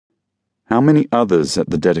How many others at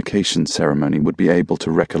the dedication ceremony would be able to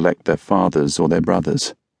recollect their fathers or their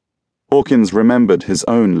brothers? Hawkins remembered his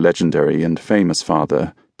own legendary and famous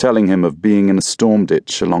father telling him of being in a storm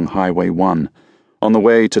ditch along Highway 1, on the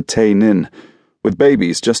way to Tay Ninh, with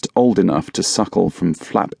babies just old enough to suckle from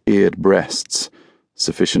flap-eared breasts,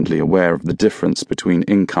 sufficiently aware of the difference between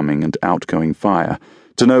incoming and outgoing fire,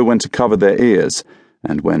 to know when to cover their ears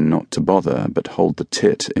and when not to bother but hold the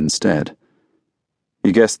tit instead.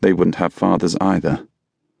 He guessed they wouldn't have fathers either.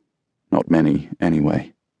 Not many,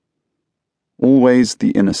 anyway. Always the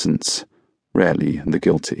innocents, rarely the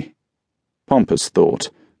guilty. Pompous thought,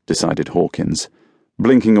 decided Hawkins,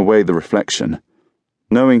 blinking away the reflection,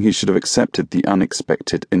 knowing he should have accepted the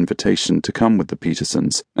unexpected invitation to come with the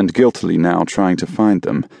Petersons, and guiltily now trying to find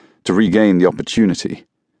them, to regain the opportunity.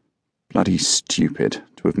 Bloody stupid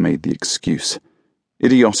to have made the excuse.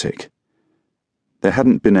 Idiotic. There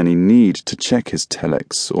hadn't been any need to check his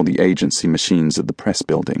telex or the agency machines at the press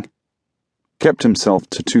building. Kept himself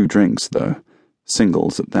to 2 drinks, though,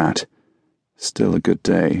 singles at that. Still a good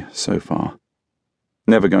day so far.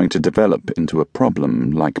 Never going to develop into a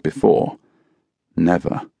problem like before.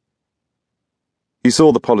 Never. He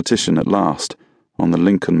saw the politician at last, on the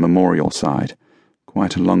Lincoln Memorial side,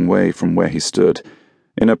 quite a long way from where he stood,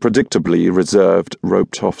 in a predictably reserved,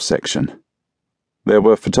 roped-off section. There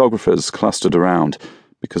were photographers clustered around,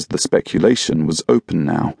 because the speculation was open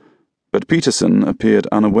now, but Peterson appeared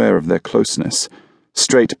unaware of their closeness,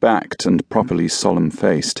 straight-backed and properly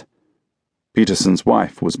solemn-faced. Peterson's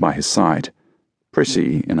wife was by his side,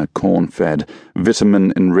 pretty in a corn-fed,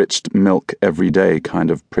 vitamin-enriched milk-everyday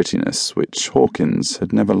kind of prettiness which Hawkins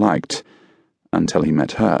had never liked, until he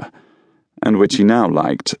met her, and which he now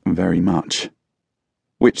liked very much.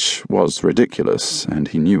 Which was ridiculous, and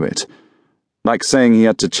he knew it. Like saying he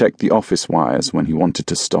had to check the office wires when he wanted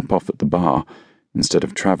to stop off at the bar, instead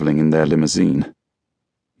of travelling in their limousine.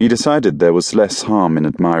 He decided there was less harm in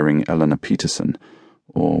admiring Eleanor Peterson,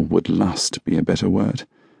 or would lust be a better word,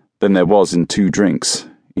 than there was in 2 drinks,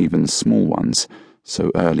 even small ones,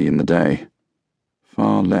 so early in the day.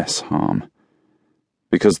 Far less harm.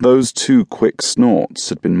 Because those 2 quick snorts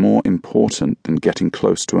had been more important than getting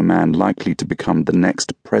close to a man likely to become the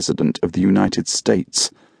next President of the United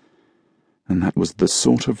States. And that was the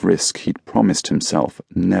sort of risk he'd promised himself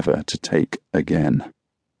never to take again.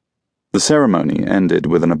 The ceremony ended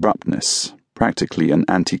with an abruptness, practically an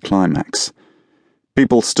anticlimax.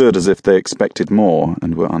 People stood as if they expected more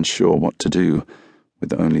and were unsure what to do,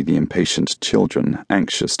 with only the impatient children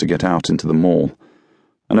anxious to get out into the mall.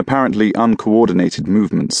 An apparently uncoordinated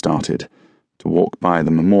movement started, to walk by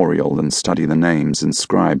the memorial and study the names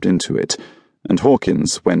inscribed into it, and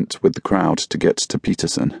Hawkins went with the crowd to get to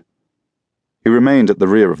Peterson. He remained at the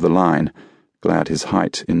rear of the line, glad his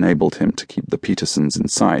height enabled him to keep the Petersons in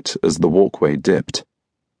sight as the walkway dipped.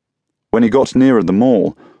 When he got nearer the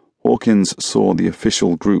mall, Hawkins saw the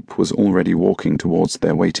official group was already walking towards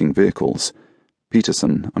their waiting vehicles,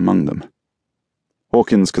 Peterson among them.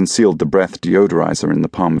 Hawkins concealed the breath deodorizer in the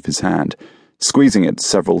palm of his hand, squeezing it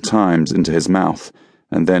several times into his mouth,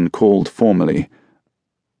 and then called formally,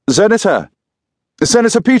 "Senator!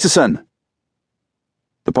 Senator Peterson!"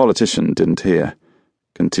 The politician didn't hear,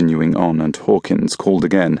 continuing on, and Hawkins called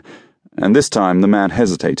again, and this time the man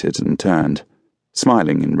hesitated and turned,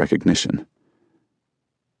 smiling in recognition.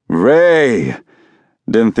 "Ray!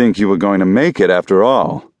 Didn't think you were going to make it after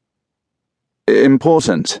all."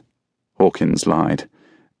 "Important," Hawkins lied.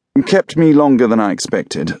 "Kept me longer than I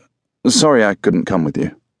expected. Sorry I couldn't come with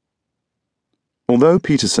you." Although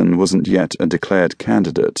Peterson wasn't yet a declared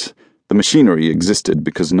candidate, the machinery existed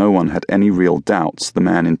because no one had any real doubts the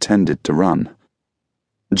man intended to run.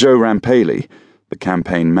 Joe Rampaley, the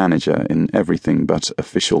campaign manager in everything but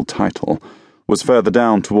official title, was further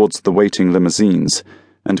down towards the waiting limousines,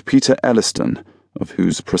 and Peter Elliston, of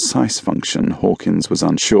whose precise function Hawkins was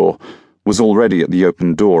unsure, was already at the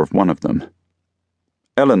open door of one of them.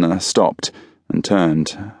 Eleanor stopped and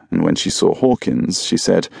turned, and when she saw Hawkins, she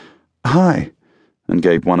said, "Hi," and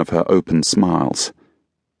gave one of her open smiles.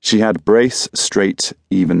 She had brace, straight,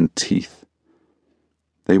 even teeth.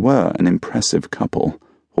 They were an impressive couple,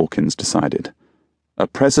 Hawkins decided. A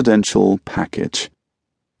presidential package.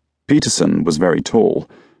 Peterson was very tall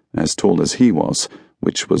as he was,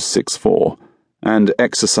 which was 6'4", and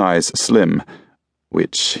exercise slim,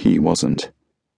 which he wasn't.